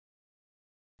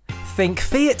Think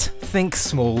Fiat, think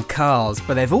small cars,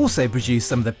 but they've also produced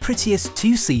some of the prettiest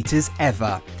two-seaters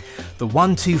ever. The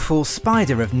 124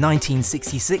 Spider of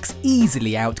 1966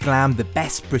 easily outglammed the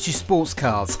best British sports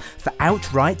cars for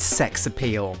outright sex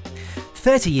appeal.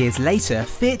 30 years later,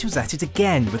 Fiat was at it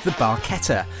again with the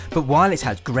Barchetta, but while it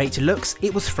had great looks,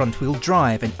 it was front-wheel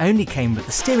drive and only came with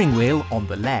the steering wheel on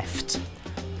the left.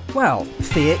 Well,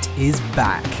 Fiat is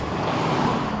back.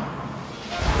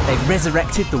 They've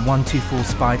resurrected the 124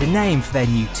 Spider name for their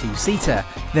new two-seater.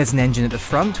 There's an engine at the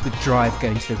front with drive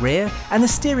going to the rear, and the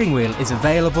steering wheel is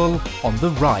available on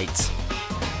the right.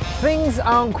 Things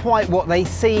aren't quite what they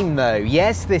seem though.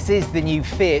 Yes, this is the new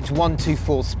Fiat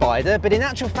 124 Spider, but in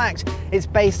actual fact, it's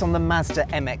based on the Mazda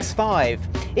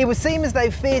MX-5. It would seem as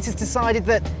though Fiat has decided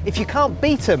that if you can't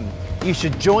beat them, you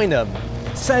should join them.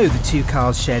 So the two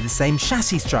cars share the same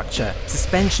chassis structure,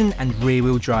 suspension and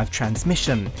rear-wheel drive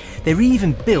transmission. They're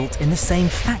even built in the same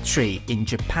factory in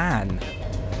Japan.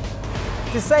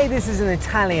 To say this is an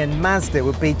Italian Mazda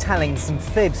would be telling some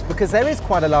fibs, because there is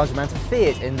quite a large amount of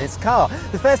Fiat in this car.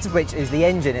 The first of which is the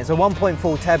engine. It's a 1.4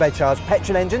 turbocharged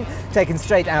petrol engine taken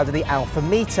straight out of the Alfa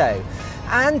Mito.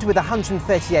 And with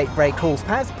 138 brake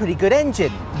horsepower, it's a pretty good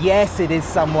engine. Yes, it is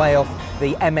some way off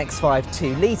the MX-5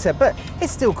 2-litre, but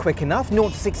it's still quick enough. 0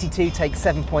 to 62 takes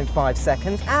 7.5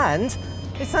 seconds, and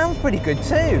it sounds pretty good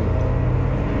too.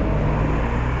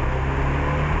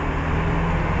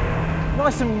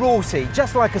 Nice and rorty,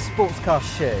 just like a sports car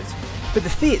should. But the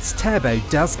Fiat's turbo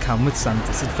does come with some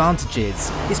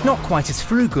disadvantages. It's not quite as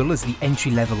frugal as the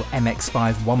entry-level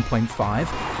MX-5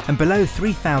 1.5, and below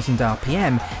 3000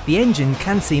 RPM, the engine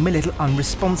can seem a little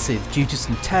unresponsive due to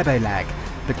some turbo lag.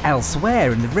 But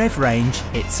elsewhere in the rev range,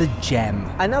 it's a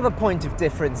gem. Another point of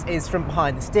difference is from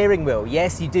behind the steering wheel.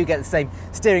 Yes, you do get the same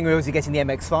steering wheel as you get in the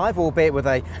MX-5, albeit with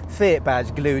a Fiat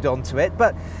badge glued onto it,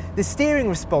 but the steering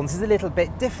response is a little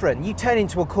bit different. You turn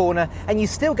into a corner and you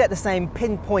still get the same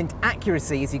pinpoint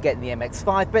accuracy as you get in the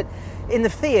MX-5, but in the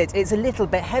Fiat it's a little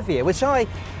bit heavier, which I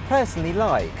personally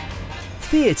like.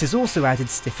 Fiat has also added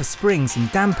stiffer springs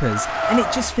and dampers, and it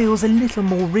just feels a little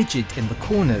more rigid in the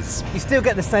corners. You still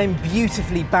get the same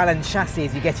beautifully balanced chassis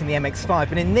as you get in the MX-5,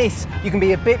 but in this you can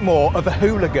be a bit more of a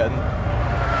hooligan.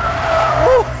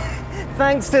 Ooh,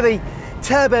 thanks to the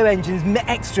turbo engine's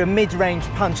extra mid-range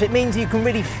punch, it means you can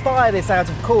really fire this out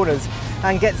of corners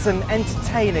and get some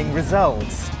entertaining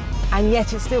results. And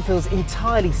yet it still feels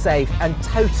entirely safe and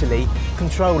totally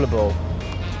controllable.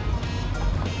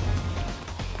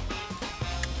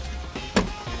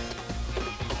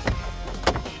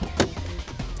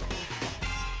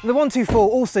 The 124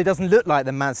 also doesn't look like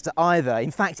the Mazda either.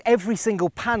 In fact, every single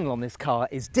panel on this car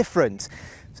is different.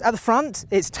 At the front,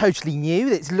 it's totally new.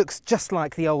 It looks just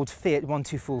like the old Fiat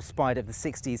 124 Spider of the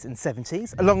 60s and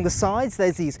 70s. Along the sides,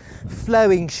 there's these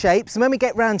flowing shapes. And when we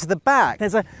get round to the back,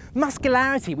 there's a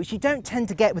muscularity which you don't tend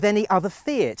to get with any other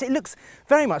Fiat. It looks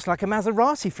very much like a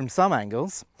Maserati from some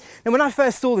angles. Now, when I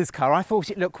first saw this car, I thought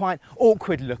it looked quite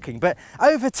awkward looking, but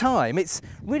over time, it's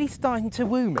really starting to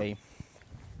woo me.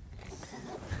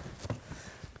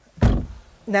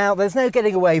 Now, there's no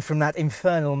getting away from that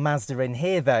infernal Mazda in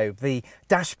here though. The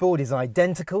dashboard is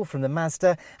identical from the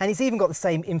Mazda, and it's even got the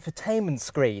same infotainment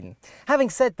screen. Having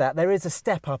said that, there is a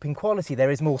step up in quality.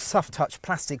 There is more soft touch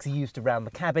plastics used around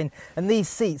the cabin, and these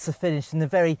seats are finished in a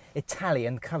very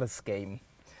Italian colour scheme.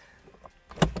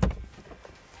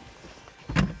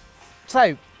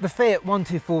 So, the Fiat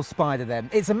 124 Spider then.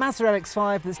 It's a Mazda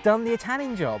MX-5 that's done the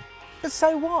Italian job. But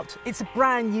so what? It's a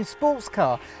brand new sports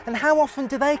car, and how often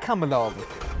do they come along?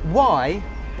 Why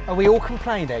are we all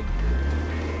complaining?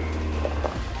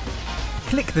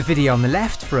 Click the video on the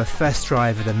left for a first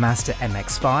drive of the Mazda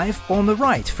MX-5, or on the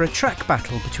right for a track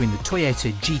battle between the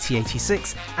Toyota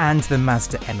GT86 and the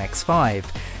Mazda MX-5.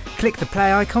 Click the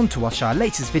play icon to watch our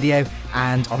latest video,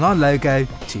 and on our logo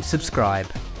to subscribe.